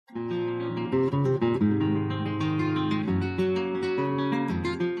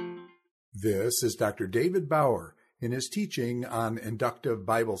This is Dr. David Bauer in his teaching on Inductive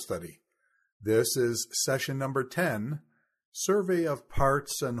Bible Study. This is session number 10, Survey of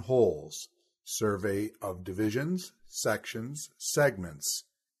Parts and Wholes, Survey of Divisions, Sections, Segments,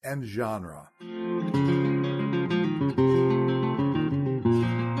 and Genre.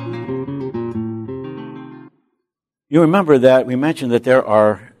 You remember that we mentioned that there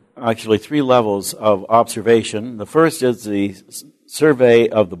are actually three levels of observation. The first is the survey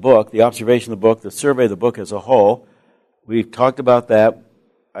of the book, the observation of the book, the survey of the book as a whole. We've talked about that.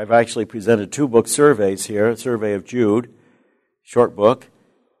 I've actually presented two book surveys here, a survey of Jude, short book,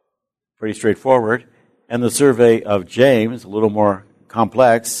 pretty straightforward, and the survey of James, a little more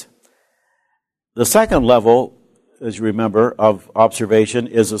complex. The second level, as you remember, of observation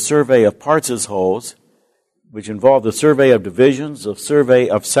is a survey of parts as wholes, which involve the survey of divisions, a survey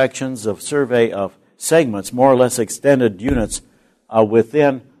of sections, a survey of segments, more or less extended units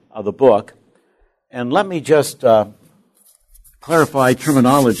within the book. And let me just clarify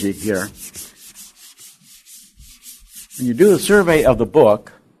terminology here. When you do the survey of the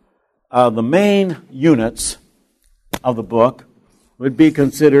book, the main units of the book would be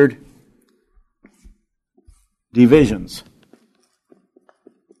considered divisions.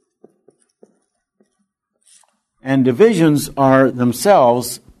 And divisions are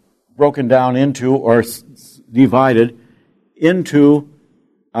themselves broken down into or divided into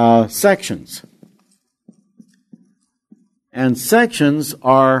sections. And sections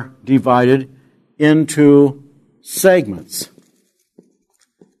are divided into segments.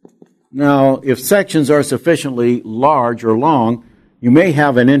 Now, if sections are sufficiently large or long, you may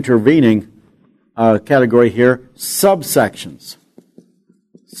have an intervening category here, subsections.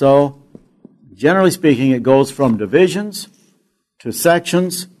 So, generally speaking, it goes from divisions to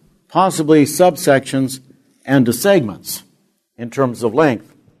sections, possibly subsections, and to segments in terms of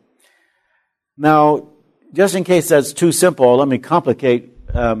length. Now, just in case that's too simple, let me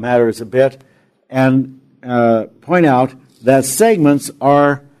complicate matters a bit and point out that segments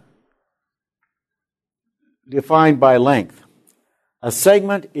are defined by length. A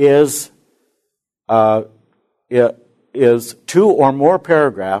segment is two or more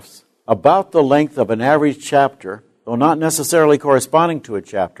paragraphs about the length of an average chapter, though not necessarily corresponding to a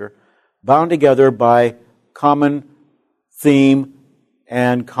chapter, bound together by common theme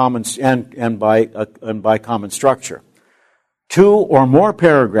and by common structure. Two or more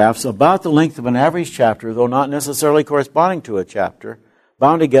paragraphs about the length of an average chapter, though not necessarily corresponding to a chapter,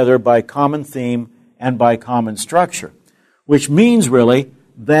 bound together by common theme and by common structure, which means really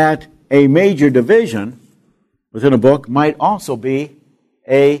that a major division within a book might also be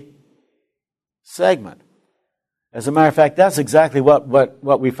a segment. As a matter of fact, that's exactly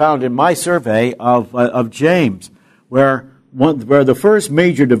what we found in my survey of James, where the first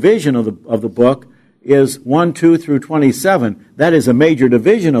major division of the book is 1, 2 through 27. That is a major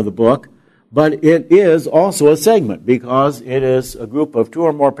division of the book, but it is also a segment because it is a group of two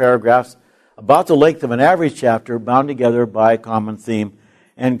or more paragraphs about the length of an average chapter bound together by common theme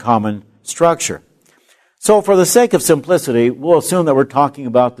and common structure. So for the sake of simplicity, we'll assume that we're talking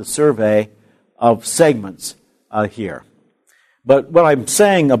about the survey of segments here. But what I'm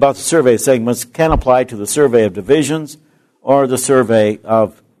saying about the survey of segments can apply to the survey of divisions or the survey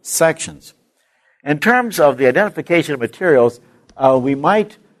of sections. In terms of the identification of materials, we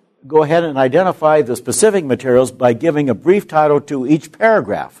might go ahead and identify the specific materials by giving a brief title to each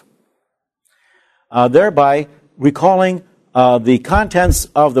paragraph, thereby recalling the contents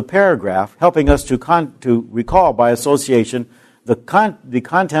of the paragraph, helping us to recall by association the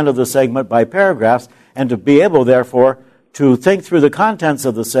content of the segment by paragraphs, and to be able, therefore, to think through the contents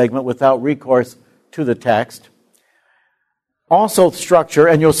of the segment without recourse to the text. Also structure,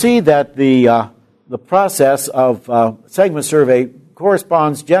 and you'll see that the process of segment survey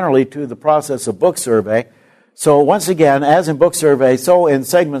corresponds generally to the process of book survey. So once again, as in book survey, so in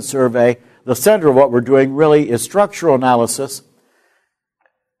segment survey, the center of what we're doing really is structural analysis.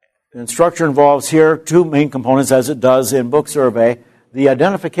 And structure involves here two main components, as it does in book survey: the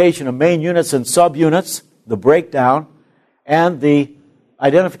identification of main units and subunits, the breakdown, and the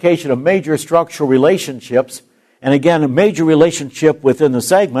identification of major structural relationships. And again, a major relationship within the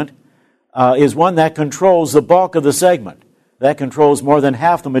segment is one that controls the bulk of the segment. That controls more than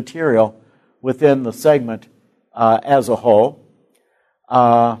half the material within the segment as a whole.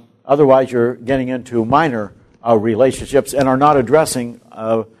 Otherwise, you're getting into minor relationships and are not addressing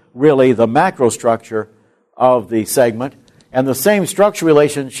really the macro structure of the segment. And the same structure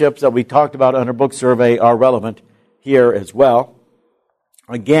relationships that we talked about under book survey are relevant here as well.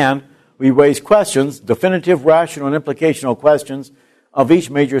 Again, we raise questions, definitive, rational, and implicational questions of each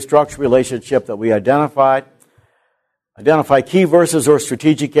major structure relationship that we identified. Identify key verses or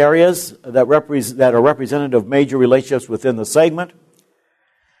strategic areas that are representative of major relationships within the segment.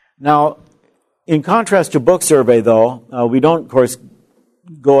 Now, in contrast to book survey, though, we don't, of course,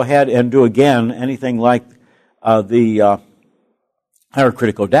 go ahead and do again anything like the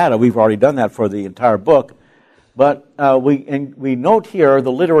critical data. We've already done that for the entire book. But we note here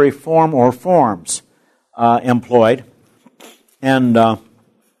the literary form or forms employed. And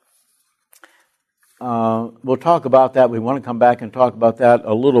we'll talk about that. We want to come back and talk about that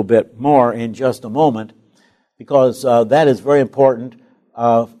a little bit more in just a moment, because that is very important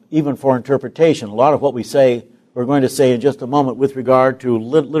even for interpretation. A lot of what we're going to say in just a moment with regard to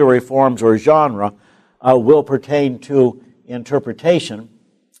literary forms or genre will pertain to interpretation.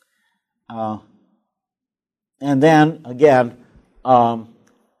 And then, again,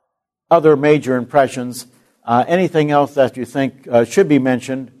 other major impressions, anything else that you think should be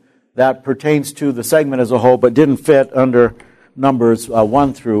mentioned that pertains to the segment as a whole but didn't fit under numbers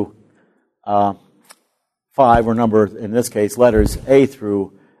 1 through 5, or number, in this case, letters A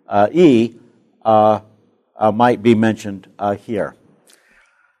through E, might be mentioned here.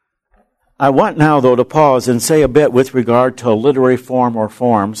 I want now, though, to pause and say a bit with regard to literary form or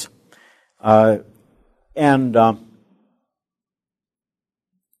forms.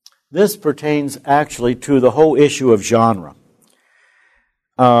 This pertains actually to the whole issue of genre.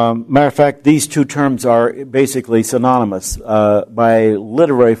 Matter of fact, these two terms are basically synonymous. By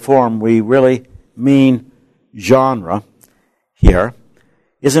literary form, we really mean genre here.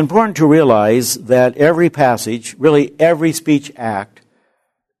 It's important to realize that every passage, really every speech act,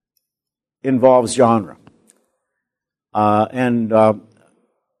 involves genre.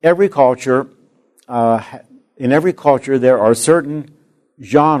 Every culture, in every culture, there are certain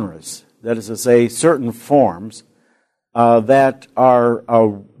genres, that is to say, certain forms that are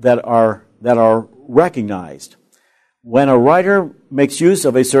recognized. When a writer makes use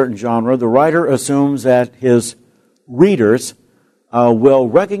of a certain genre, the writer assumes that his readers will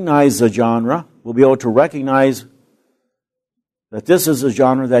recognize the genre, will be able to recognize that this is a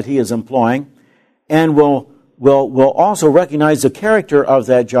genre that he is employing, and will also recognize the character of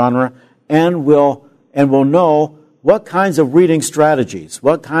that genre, and will know what kinds of reading strategies,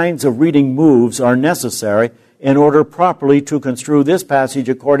 what kinds of reading moves are necessary in order properly to construe this passage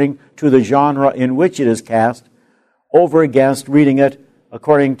according to the genre in which it is cast, over against reading it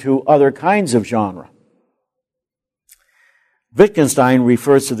according to other kinds of genre. Wittgenstein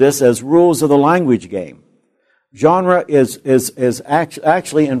refers to this as rules of the language game. Genre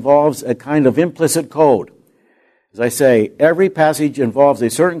actually involves a kind of implicit code. As I say, every passage involves a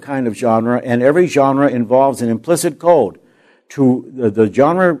certain kind of genre, and every genre involves an implicit code. The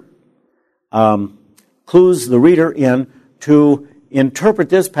genre clues the reader in to interpret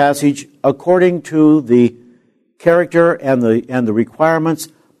this passage according to the character and the requirements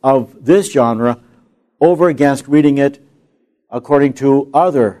of this genre, over against reading it according to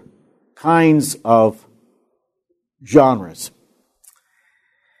other kinds of genres.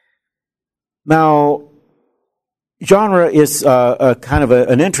 Now, genre is a kind of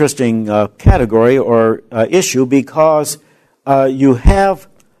an interesting category or issue, because you have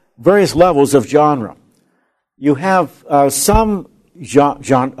various levels of genre. You have some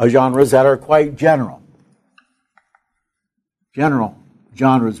genres that are quite general. General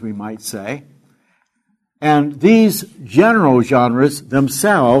genres, we might say. And these general genres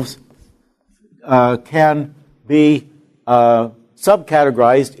themselves can be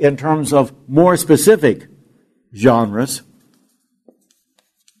subcategorized in terms of more specific genres.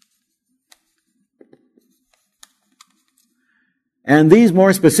 And these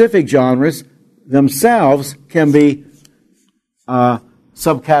more specific genres themselves can be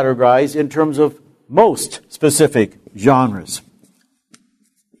subcategorized in terms of most specific genres.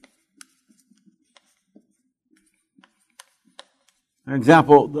 For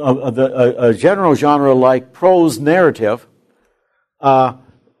example, a general genre like prose narrative can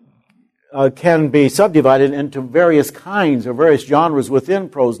be subdivided into various kinds or various genres within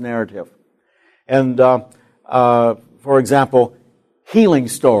prose narrative. And, for example, healing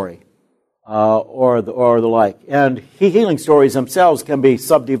story or the like. And healing stories themselves can be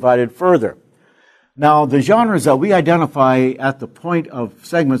subdivided further. Now, the genres that we identify at the point of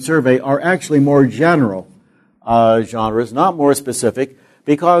segment survey are actually more general genres, not more specific,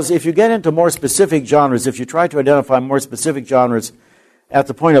 because if you get into more specific genres, if you try to identify more specific genres at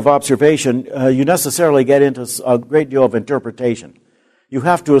the point of observation, you necessarily get into a great deal of interpretation. You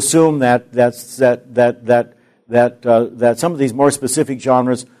have to assume that some of these more specific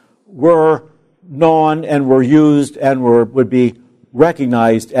genres were known and were used and would be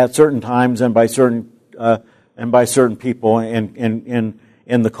recognized at certain times and by certain people in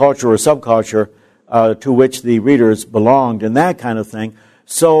the culture or subculture to which the readers belonged and that kind of thing.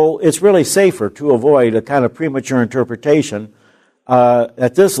 So it's really safer to avoid a kind of premature interpretation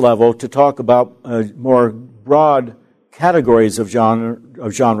at this level to talk about more broad categories of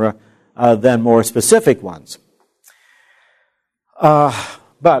genre than more specific ones.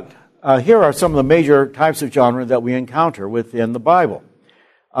 But here are some of the major types of genre that we encounter within the Bible.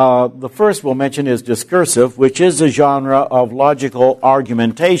 The first we'll mention is discursive, which is a genre of logical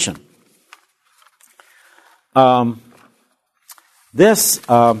argumentation. This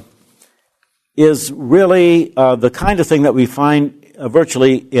is really the kind of thing that we find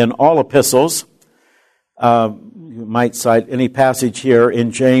virtually in all epistles. You might cite any passage here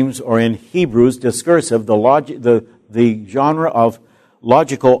in James or in Hebrews, discursive, the genre of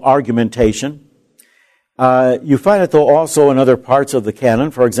logical argumentation. You find it, though, also in other parts of the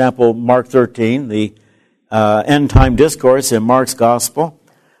canon. For example, Mark 13, the end-time discourse in Mark's Gospel,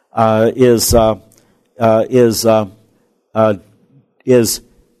 is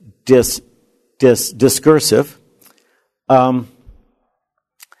discursive.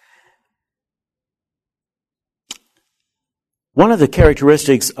 One of the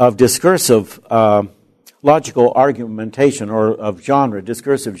characteristics of discursive logical argumentation or of genre,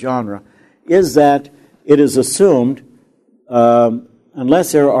 discursive genre, is that it is assumed,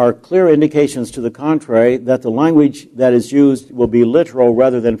 unless there are clear indications to the contrary, that the language that is used will be literal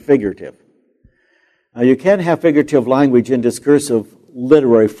rather than figurative. Now, you can have figurative language in discursive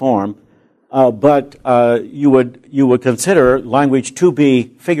literary form, but you would consider language to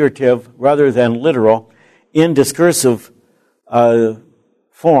be figurative rather than literal in discursive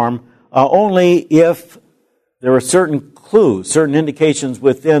form only if there are certain clues, certain indications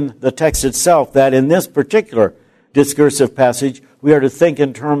within the text itself that in this particular discursive passage we are to think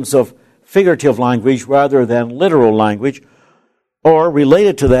in terms of figurative language rather than literal language, or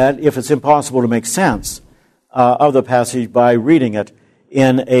related to that, if it's impossible to make sense of the passage by reading it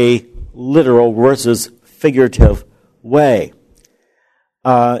in a literal versus figurative way.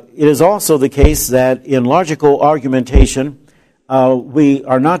 It is also the case that in logical argumentation, we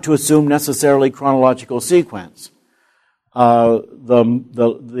are not to assume necessarily chronological sequence.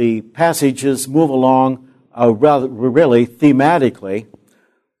 The passages move along really thematically,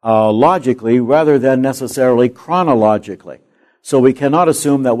 logically, rather than necessarily chronologically. So we cannot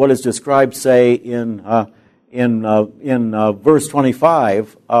assume that what is described, say, in verse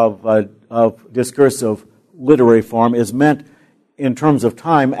 25 of discursive literary form is meant in terms of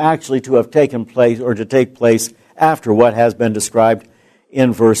time actually to have taken place or to take place after what has been described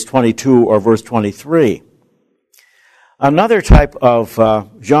in verse 22 or verse 23. Another type of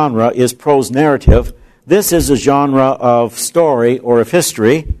genre is prose narrative. This is a genre of story or of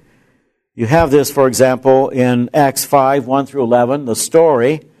history. You have this, for example, in Acts 5, 1 through 11, the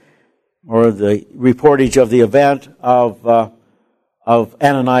story or the reportage of the event of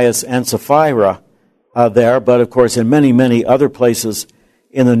Ananias and Sapphira there, but of course in many, many other places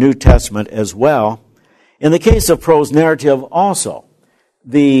in the New Testament as well. In the case of prose narrative also,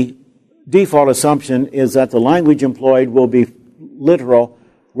 the default assumption is that the language employed will be literal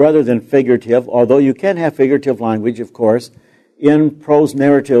rather than figurative, although you can have figurative language, of course, in prose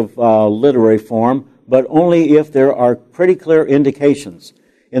narrative literary form, but only if there are pretty clear indications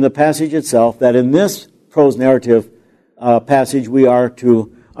in the passage itself that in this prose narrative passage we are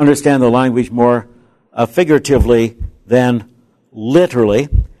to understand the language more figuratively than literally.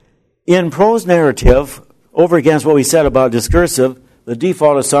 In prose narrative, over against what we said about discursive, the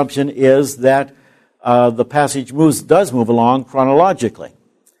default assumption is that the passage does move along chronologically.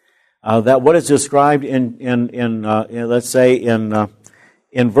 That what is described in let's say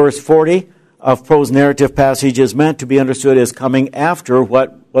in verse 40 of prose narrative passage is meant to be understood as coming after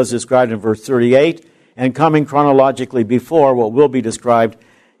what was described in verse 38 and coming chronologically before what will be described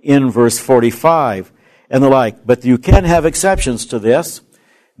in verse 45 and the like. But you can have exceptions to this.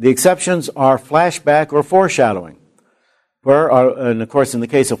 The exceptions are flashback or foreshadowing, where, and of course in the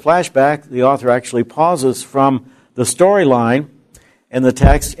case of flashback, the author actually pauses from the storyline in the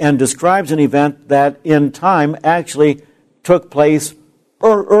text and describes an event that in time actually took place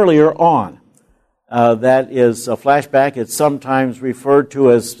earlier on. That is a flashback. It's sometimes referred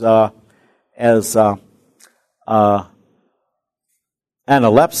to as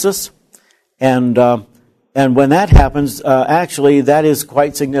analepsis, and when that happens, actually that is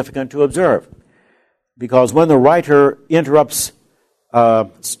quite significant to observe, because when the writer interrupts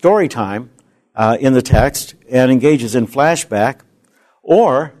story time in the text and engages in flashback,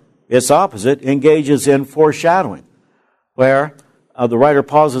 or its opposite, engages in foreshadowing, where the writer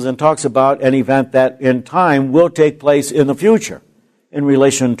pauses and talks about an event that in time will take place in the future in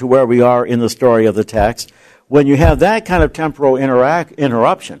relation to where we are in the story of the text. When you have that kind of temporal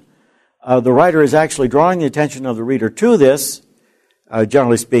interruption, the writer is actually drawing the attention of the reader to this,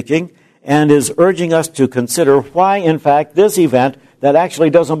 generally speaking, and is urging us to consider why, in fact, this event that actually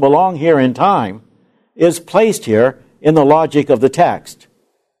doesn't belong here in time is placed here in the logic of the text.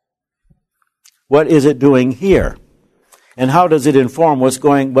 What is it doing here? And how does it inform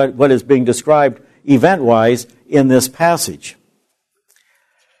what is being described event-wise in this passage?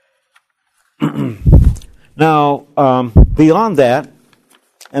 Now, beyond that,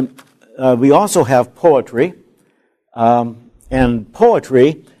 we also have poetry. And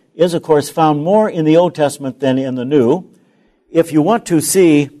poetry is, of course, found more in the Old Testament than in the New. If you want to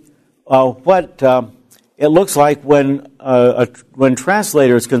see what it looks like when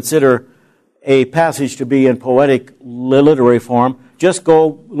translators consider a passage to be in poetic literary form, just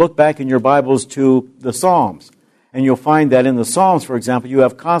go look back in your Bibles to the Psalms. And you'll find that in the Psalms, for example, you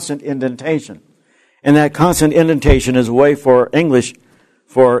have constant indentation. And that constant indentation is a way for English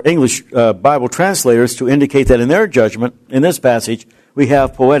Bible translators to indicate that in their judgment, in this passage, we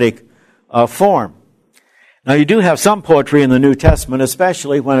have poetic form. Now, you do have some poetry in the New Testament,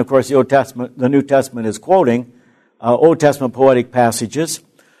 especially when, of course, the New Testament is quoting Old Testament poetic passages,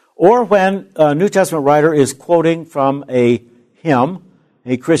 or when a New Testament writer is quoting from a hymn,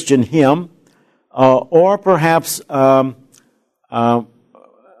 a Christian hymn, or perhaps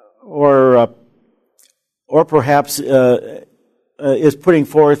is putting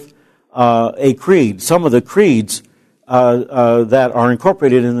forth a creed. Some of the creeds that are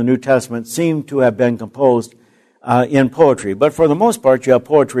incorporated in the New Testament seem to have been composed in poetry. But for the most part, you have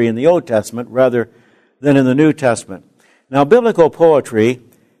poetry in the Old Testament rather than in the New Testament. Now, biblical poetry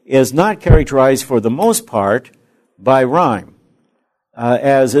is not characterized for the most part by rhyme,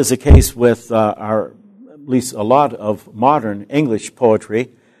 as is the case with at least a lot of modern English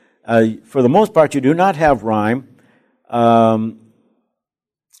poetry. For the most part, you do not have rhyme,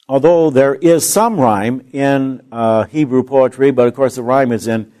 although there is some rhyme in Hebrew poetry, but of course the rhyme is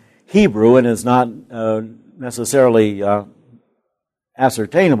in Hebrew and is not necessarily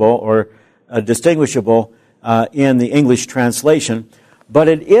ascertainable or distinguishable in the English translation. But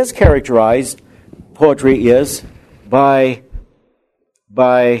it is characterized, poetry is, by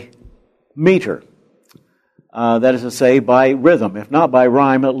meter. That is to say, by rhythm. If not by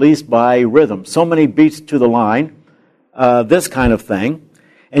rhyme, at least by rhythm. So many beats to the line, this kind of thing.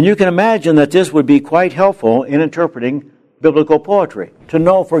 And you can imagine that this would be quite helpful in interpreting biblical poetry. To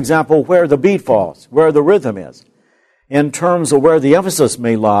know, for example, where the beat falls, where the rhythm is, in terms of where the emphasis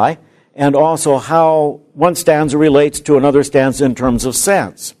may lie, and also how one stanza relates to another stanza in terms of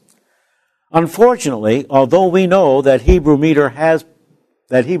sense. Unfortunately, although we know that Hebrew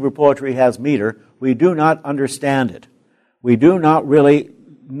poetry has meter, we do not understand it. We do not really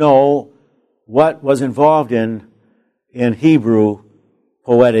know what was involved in Hebrew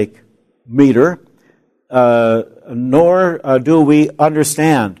poetic meter, nor do we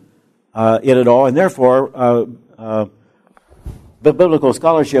understand it at all, and therefore the biblical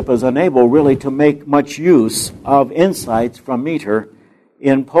scholarship is unable really to make much use of insights from meter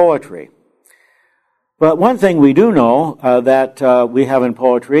in poetry. But one thing we do know that we have in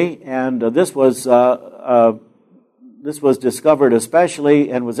poetry, and this was discovered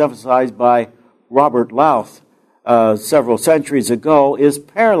especially and was emphasized by Robert Louth several centuries ago, is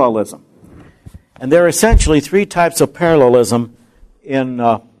parallelism. And there are essentially three types of parallelism in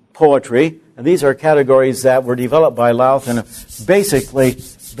poetry, and these are categories that were developed by Louth and have basically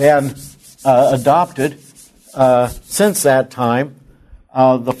been adopted since that time.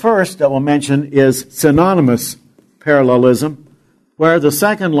 The first that we'll mention is synonymous parallelism, where the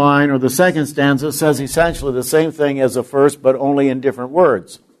second line or the second stanza says essentially the same thing as the first, but only in different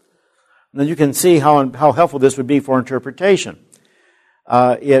words. And then you can see how helpful this would be for interpretation.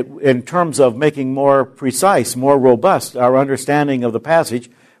 In terms of making more precise, more robust our understanding of the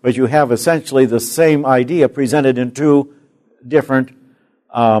passage, but you have essentially the same idea presented in two different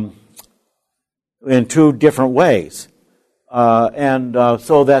ways.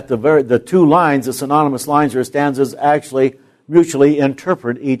 So that the two lines, the synonymous lines or stanzas, actually mutually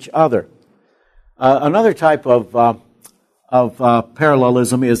interpret each other. Another type of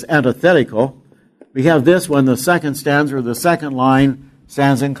parallelism is antithetical. We have this when the second stanza or the second line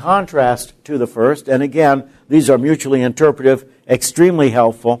stands in contrast to the first, and again, these are mutually interpretive, extremely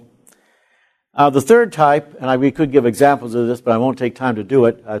helpful. The third type, and we could give examples of this, but I won't take time to do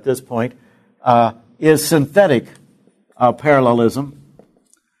it at this point, is synthetic parallelism.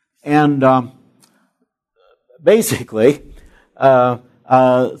 And basically,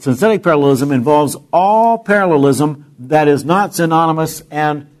 Synthetic parallelism involves all parallelism that is not synonymous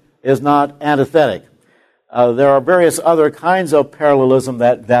and is not antithetic. There are various other kinds of parallelism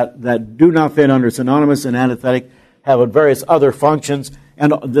that do not fit under synonymous and antithetic, have various other functions,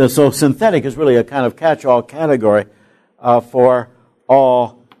 and so synthetic is really a kind of catch-all category for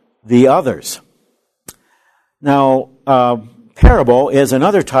all the others. Now, parable is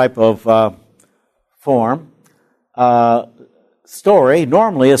another type of form. Story,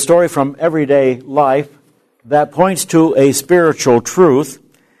 normally a story from everyday life that points to a spiritual truth,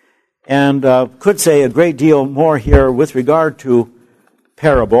 and could say a great deal more here with regard to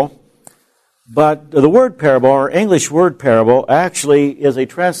parable. But the word parable, or English word parable, actually is a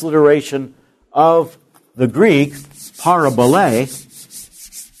transliteration of the Greek parabole,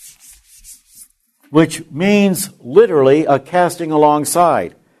 which means literally a casting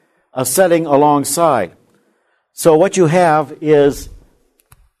alongside, a setting alongside. So what you have is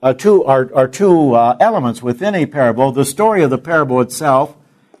two elements within a parable: the story of the parable itself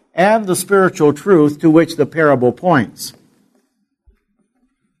and the spiritual truth to which the parable points.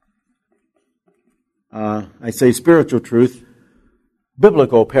 I say spiritual truth.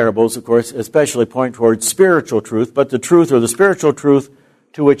 Biblical parables, of course, especially point towards spiritual truth, but the truth or the spiritual truth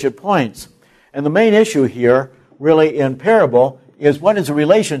to which it points. And the main issue here, really, in parable, is what is the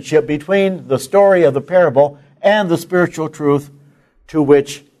relationship between the story of the parable and the spiritual truth to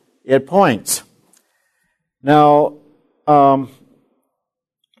which it points. Now,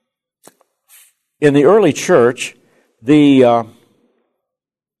 in the early church, a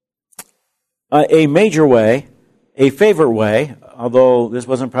major way, a favorite way, although this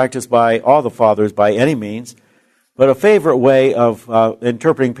wasn't practiced by all the fathers by any means, but a favorite way of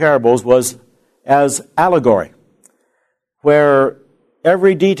interpreting parables was as allegory, where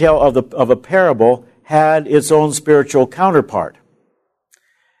every detail of a parable had its own spiritual counterpart.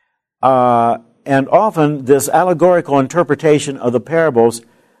 And often this allegorical interpretation of the parables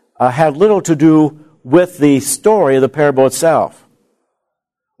had little to do with the story of the parable itself,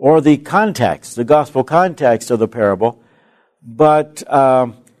 or the context, the gospel context of the parable, but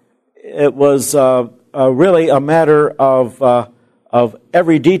it was really a matter of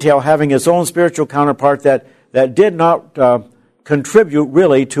every detail having its own spiritual counterpart that did not contribute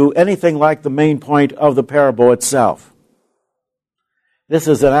really to anything like the main point of the parable itself. This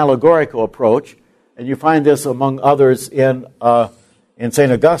is an allegorical approach, and you find this among others in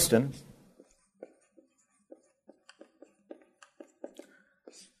St. Augustine.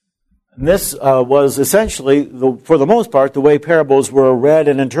 And this was essentially, for the most part, the way parables were read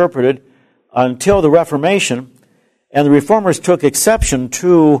and interpreted until the Reformation, and the Reformers took exception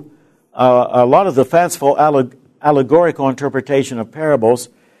to a lot of the fanciful allegorical interpretation of parables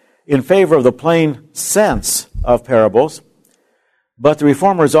in favor of the plain sense of parables. But the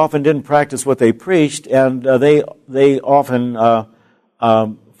Reformers often didn't practice what they preached, and they often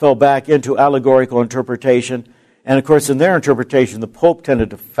fell back into allegorical interpretation. And of course, in their interpretation, the Pope tended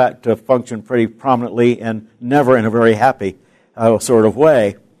to function pretty prominently and never in a very happy sort of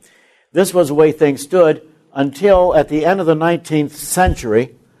way. This was the way things stood until at the end of the 19th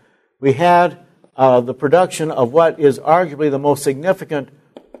century, we had the production of what is arguably the most significant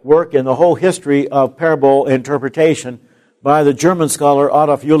work in the whole history of parable interpretation by the German scholar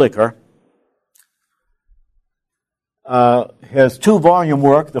Adolf Jülicher. His two-volume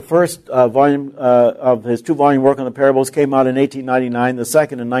work, the first volume of his two-volume work on the parables came out in 1899, the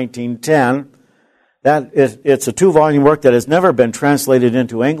second in 1910. It's a two-volume work that has never been translated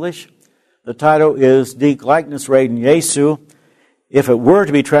into English. The title is Die Gleichnisreden Jesu. If it were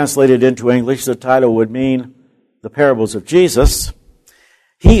to be translated into English, the title would mean The Parables of Jesus.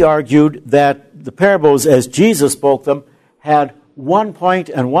 He argued that the parables as Jesus spoke them had one point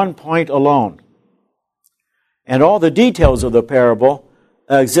and one point alone. And all the details of the parable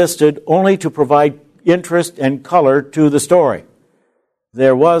existed only to provide interest and color to the story.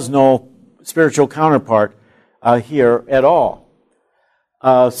 There was no spiritual counterpart here at all.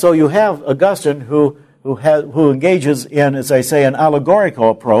 So you have Augustine who engages in, as I say, an allegorical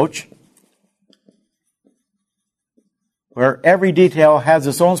approach, where every detail has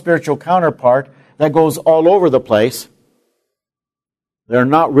its own spiritual counterpart that goes all over the place. They're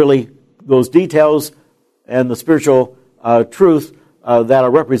not really those details and the spiritual truth that are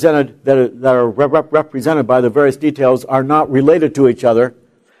represented represented by the various details are not related to each other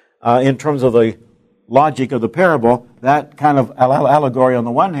in terms of the logic of the parable. That kind of allegory on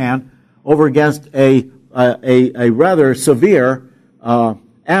the one hand, over against a rather severe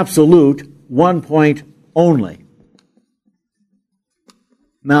absolute one point only.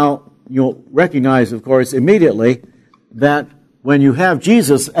 Now you'll recognize, of course, immediately that when you have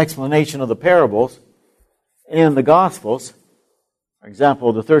Jesus' explanation of the parables in the Gospels, for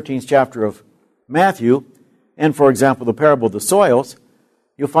example, the 13th chapter of Matthew, and for example, the parable of the soils,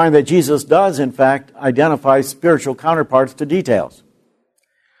 you'll find that Jesus does, in fact, identify spiritual counterparts to details.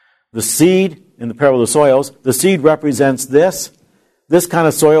 The seed, in the parable of the soils, the seed represents this. This kind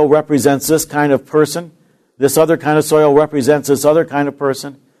of soil represents this kind of person. This other kind of soil represents this other kind of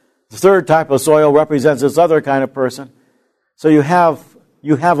person. The third type of soil represents this other kind of person. So you have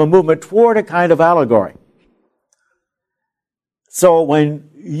a movement toward a kind of allegory. So when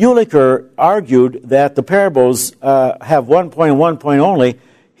Ulicker argued that the parables have one point and one point only,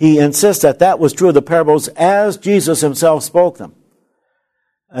 he insists that that was true of the parables as Jesus himself spoke them.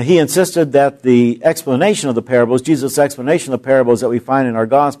 He insisted that the explanation of the parables, Jesus' explanation of the parables that we find in our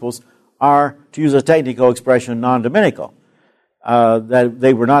Gospels, are, to use a technical expression, non-dominical. That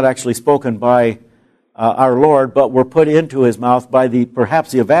they were not actually spoken by our Lord, but were put into his mouth by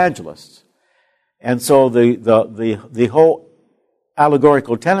perhaps the evangelists. And so the whole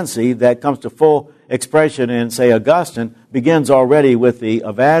allegorical tendency that comes to full expression in, say, Augustine, begins already with the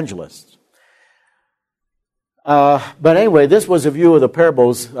evangelists. But anyway, this was a view of the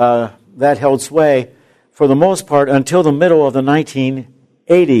parables that held sway for the most part until the middle of the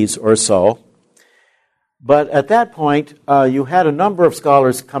 1980s or so. But at that point, you had a number of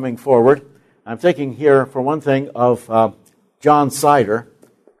scholars coming forward. I'm thinking here, for one thing, of John Sider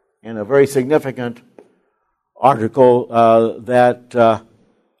in a very significant article that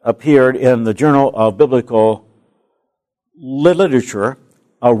appeared in the Journal of Biblical Literature,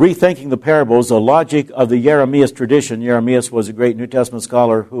 Rethinking the Parables, the Logic of the Jeremias Tradition. Jeremias was a great New Testament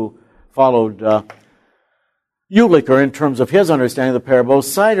scholar who followed Ulicker in terms of his understanding of the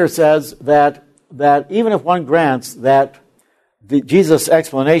parables. Sider says that even if one grants that Jesus'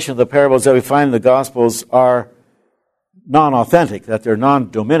 explanation of the parables that we find in the Gospels are non-authentic, that they're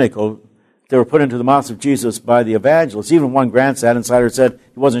non-dominical, they were put into the mouths of Jesus by the evangelists. Even if one grants that, and Sider said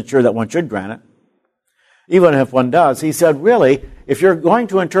he wasn't sure that one should grant it. Even if one does, he said, really, if you're going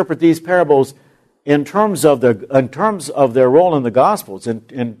to interpret these parables in terms of their role in the Gospels,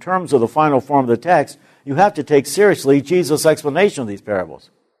 in terms of the final form of the text, you have to take seriously Jesus' explanation of these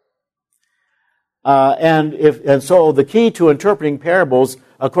parables. And so the key to interpreting parables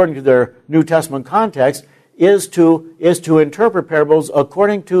according to their New Testament context is to interpret parables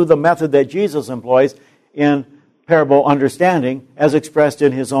according to the method that Jesus employs in parable understanding as expressed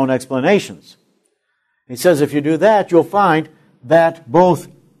in his own explanations. He says if you do that, you'll find that both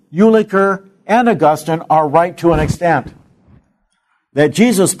Ulicker and Augustine are right to an extent. That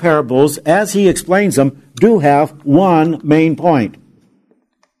Jesus' parables, as he explains them, do have one main point.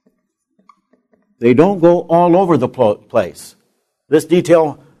 They don't go all over the place. This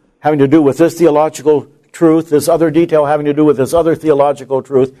detail having to do with this theological truth, this other detail having to do with this other theological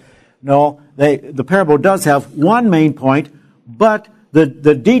truth. No, the parable does have one main point, but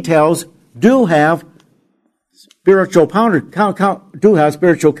the details do have spiritual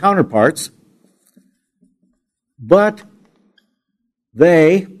counterparts, but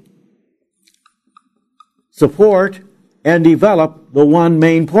they support and develop the one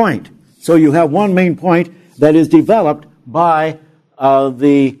main point. So you have one main point that is developed by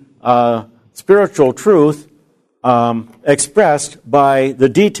the spiritual truth expressed by the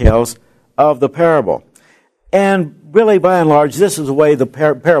details of the parable. And really, by and large, this is the way the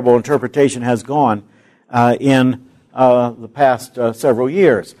parable interpretation has gone in the past several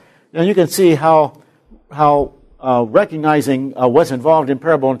years. And you can see how recognizing what's involved in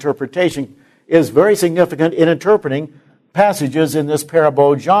parable interpretation is very significant in interpreting passages in this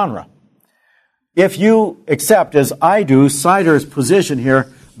parable genre. If you accept, as I do, Sider's position here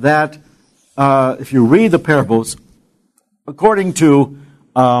that if you read the parables according to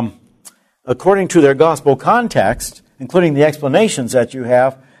their gospel context, including the explanations that you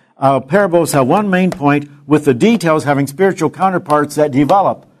have, parables have one main point with the details having spiritual counterparts that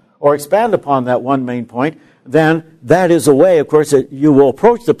develop or expand upon that one main point, then that is a way, of course, that you will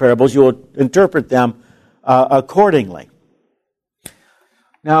approach the parables, you will interpret them accordingly.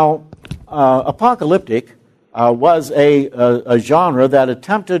 Now, apocalyptic was a genre that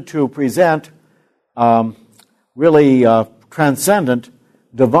attempted to present really transcendent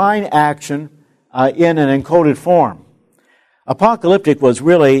divine action in an encoded form. Apocalyptic was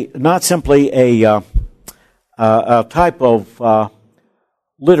really not simply a type of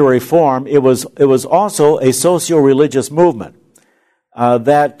literary form. It was also a socio-religious movement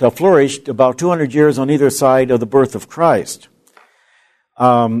that flourished about 200 years on either side of the birth of Christ.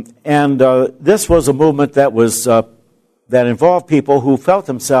 This was a movement that was that involved people who felt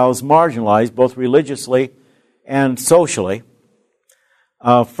themselves marginalized both religiously and socially.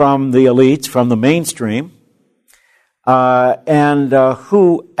 from the elites, from the mainstream, and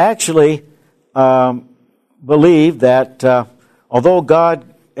who actually believe that although God,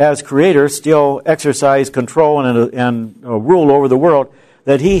 as creator, still exercised control and rule over the world,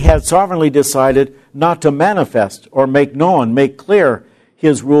 that he had sovereignly decided not to manifest or make known, make clear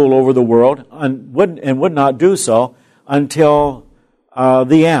his rule over the world, and would not do so until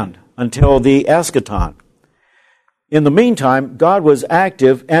the end, until the eschaton. In the meantime, God was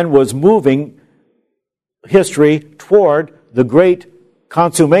active and was moving history toward the great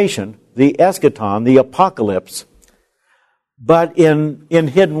consummation, the eschaton, the apocalypse, but in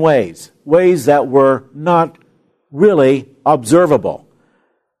hidden ways that were not really observable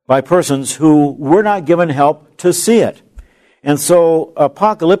by persons who were not given help to see it. And so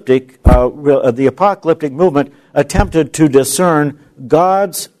the apocalyptic movement attempted to discern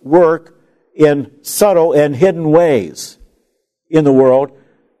God's work in subtle and hidden ways in the world,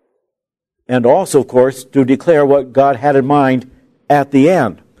 and also, of course, to declare what God had in mind at the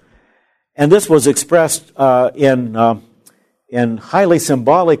end. And this was expressed in highly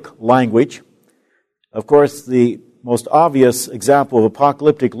symbolic language. Of course, the most obvious example of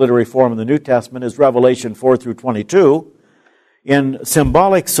apocalyptic literary form in the New Testament is Revelation 4 through 22. In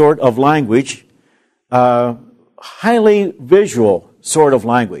symbolic sort of language, highly visual sort of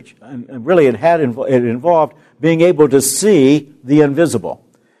language. And really it involved being able to see the invisible.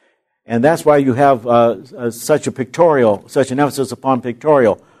 And that's why you have such an emphasis upon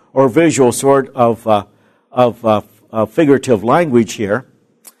pictorial or visual sort of figurative language here.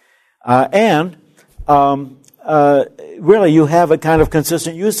 Really you have a kind of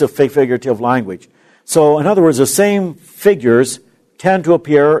consistent use of figurative language. So, in other words, the same figures tend to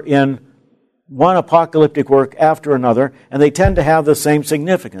appear in one apocalyptic work after another, and they tend to have the same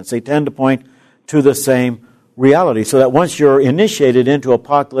significance. They tend to point to the same reality, so that once you're initiated into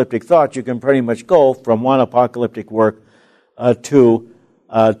apocalyptic thought, you can pretty much go from one apocalyptic work to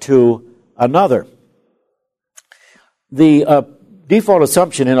another. The default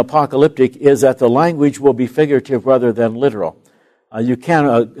assumption in apocalyptic is that the language will be figurative rather than literal. You can,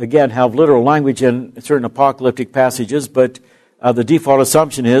 again, have literal language in certain apocalyptic passages, but the default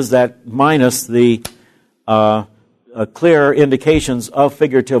assumption is that minus the clear indications of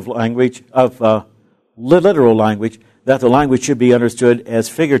figurative language, of literal language, that the language should be understood as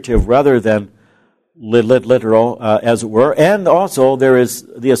figurative rather than literal, as it were. And also there is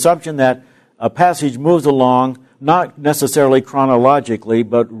the assumption that a passage moves along not necessarily chronologically,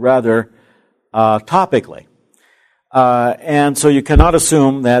 but rather topically. And so you cannot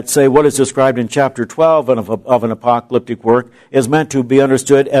assume that, say, what is described in chapter 12 of an apocalyptic work is meant to be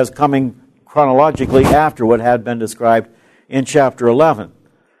understood as coming chronologically after what had been described in chapter 11.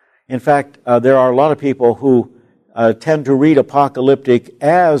 In fact, there are a lot of people who tend to read apocalyptic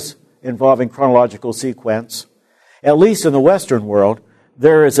as involving chronological sequence. At least in the Western world,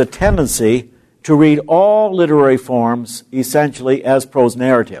 there is a tendency to read all literary forms essentially as prose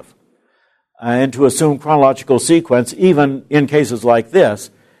narrative, and to assume chronological sequence, even in cases like this,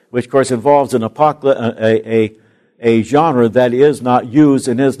 which of course involves an a genre that is not used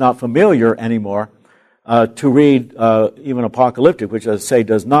and is not familiar anymore, to read even apocalyptic, which, as I say,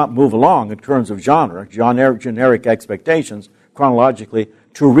 does not move along in terms of generic expectations chronologically,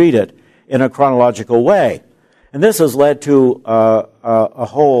 to read it in a chronological way. And this has led to a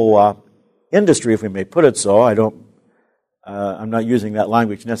whole industry, if we may put it so. I'm not using that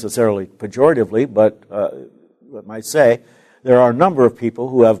language necessarily pejoratively, but I might say there are a number of people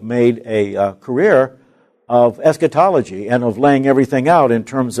who have made a career of eschatology and of laying everything out in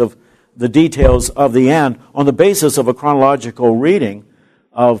terms of the details of the end on the basis of a chronological reading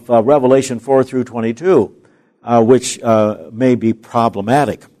of Revelation 4 through 22, which may be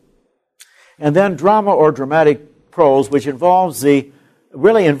problematic. And then drama or dramatic prose, which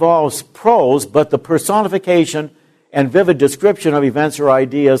really involves prose, but the personification and vivid description of events or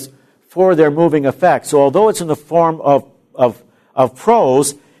ideas for their moving effect. So although it's in the form of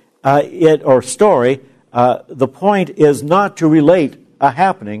prose or story, the point is not to relate a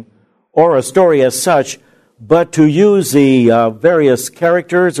happening or a story as such, but to use the various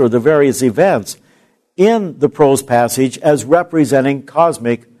characters or the various events in the prose passage as representing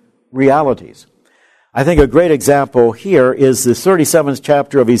cosmic realities. I think a great example here is the 37th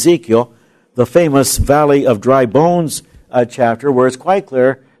chapter of Ezekiel, the famous Valley of Dry Bones chapter, where it's quite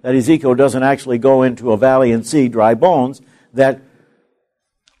clear that Ezekiel doesn't actually go into a valley and see dry bones that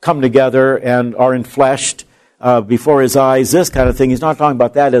come together and are enfleshed before his eyes, this kind of thing. He's not talking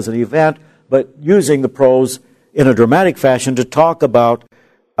about that as an event, but using the prose in a dramatic fashion to talk about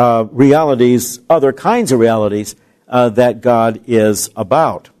realities, other kinds of realities, that God is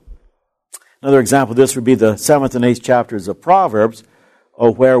about. Another example of this would be the 7th and 8th chapters of Proverbs,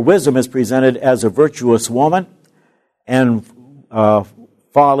 where wisdom is presented as a virtuous woman, and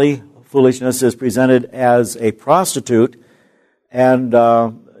foolishness is presented as a prostitute. And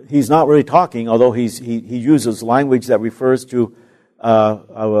he's not really talking, although he uses language that refers to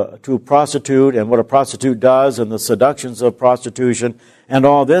prostitute and what a prostitute does and the seductions of prostitution and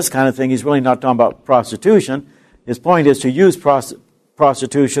all this kind of thing. He's really not talking about prostitution. His point is to use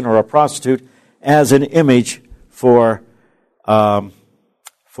prostitution or a prostitute as an image for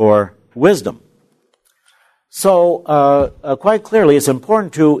wisdom. So quite clearly, it's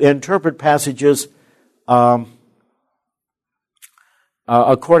important to interpret passages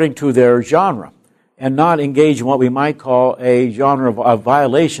according to their genre, and not engage in what we might call a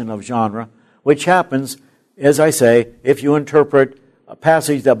violation of genre, which happens, as I say, if you interpret a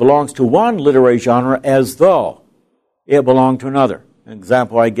passage that belongs to one literary genre as though it belonged to another. An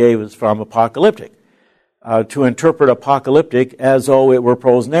example I gave is from apocalyptic. To interpret apocalyptic as though it were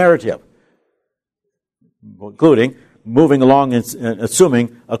prose narrative, including moving along and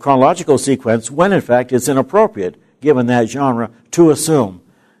assuming a chronological sequence when in fact it's inappropriate, given that genre, to assume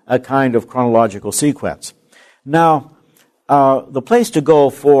a kind of chronological sequence. Now, the place to go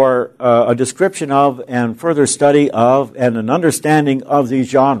for a description of and further study of and an understanding of these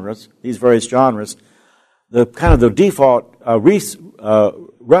genres, these various genres, the kind of the default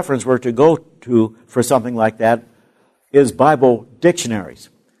reference we're to go to for something like that is Bible dictionaries.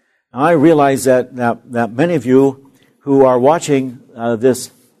 Now, I realize that many of you who are watching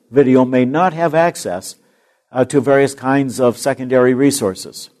this video may not have access to various kinds of secondary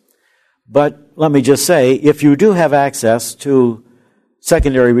resources. But let me just say, if you do have access to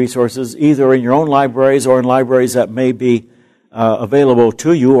secondary resources, either in your own libraries or in libraries that may be available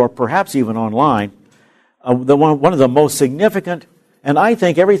to you, or perhaps even online, one of the most significant, and I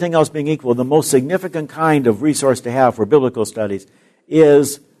think everything else being equal, the most significant kind of resource to have for biblical studies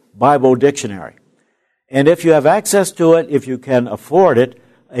is Bible dictionary. And if you have access to it, if you can afford it,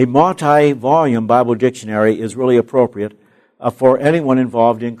 a multi-volume Bible dictionary is really appropriate for anyone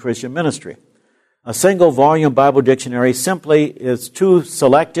involved in Christian ministry. A single-volume Bible dictionary simply is too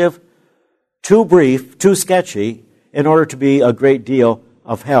selective, too brief, too sketchy, in order to be a great deal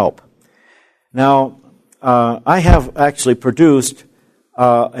of help. Now, I have actually produced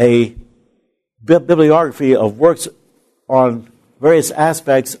a bibliography of works on various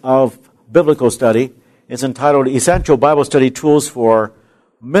aspects of biblical study. It's entitled Essential Bible Study Tools for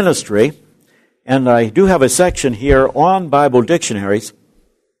Ministry, and I do have a section here on Bible dictionaries.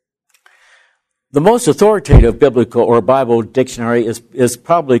 The most authoritative biblical or Bible dictionary is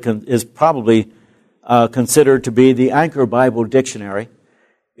probably considered to be the Anchor Bible Dictionary.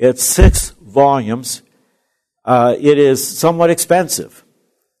 It's 6 volumes. It is somewhat expensive.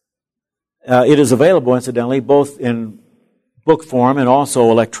 It is available, incidentally, both in book form and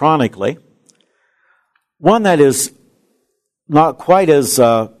also electronically. One that is not quite as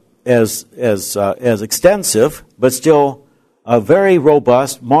extensive, but still a very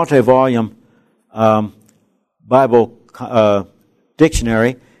robust, multi-volume Bible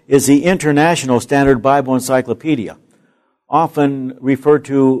dictionary is the International Standard Bible Encyclopedia, often referred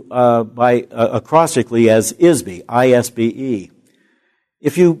to by acrostically as ISBE, ISBE.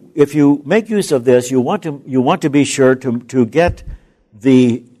 If you make use of this, you want to be sure to get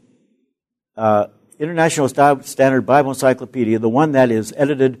the International Standard Bible Encyclopedia, the one that is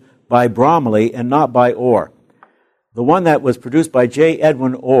edited by Bromley and not by Orr. The one that was produced by J.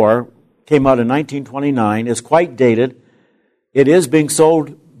 Edwin Orr came out in 1929, is quite dated. It is being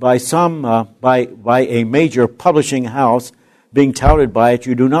sold by by a major publishing house, being touted by it.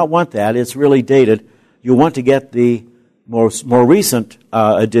 You do not want that. It's really dated. You want to get the more recent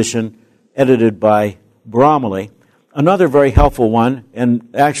edition edited by Bromley. Another very helpful one, and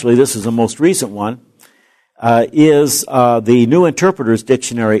actually this is the most recent one, is the New Interpreter's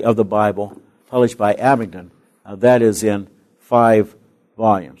Dictionary of the Bible, published by Abingdon. That is in 5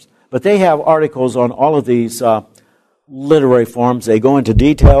 volumes. But they have articles on all of these literary forms. They go into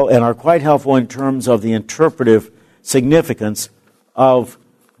detail and are quite helpful in terms of the interpretive significance of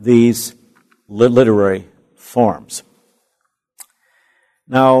these literary forms.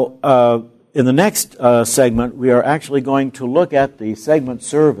 Now, in the next segment, we are actually going to look at the segment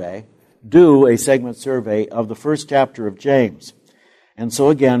survey, do a segment survey of the first chapter of James. And so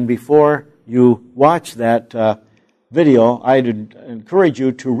again, before you watch that video, I'd encourage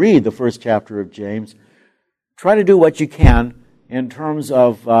you to read the first chapter of James. Try to do what you can in terms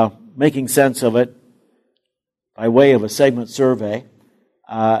of making sense of it by way of a segment survey,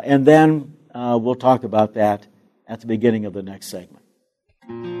 and then we'll talk about that at the beginning of the next segment.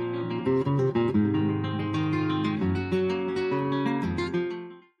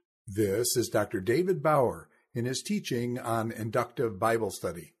 This is Dr. David Bauer in his teaching on Inductive Bible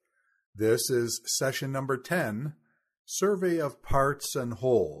Study. This is session number 10, Survey of Parts and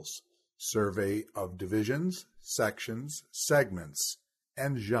Wholes, Survey of Divisions, Sections, Segments,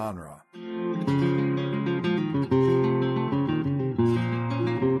 and Genre.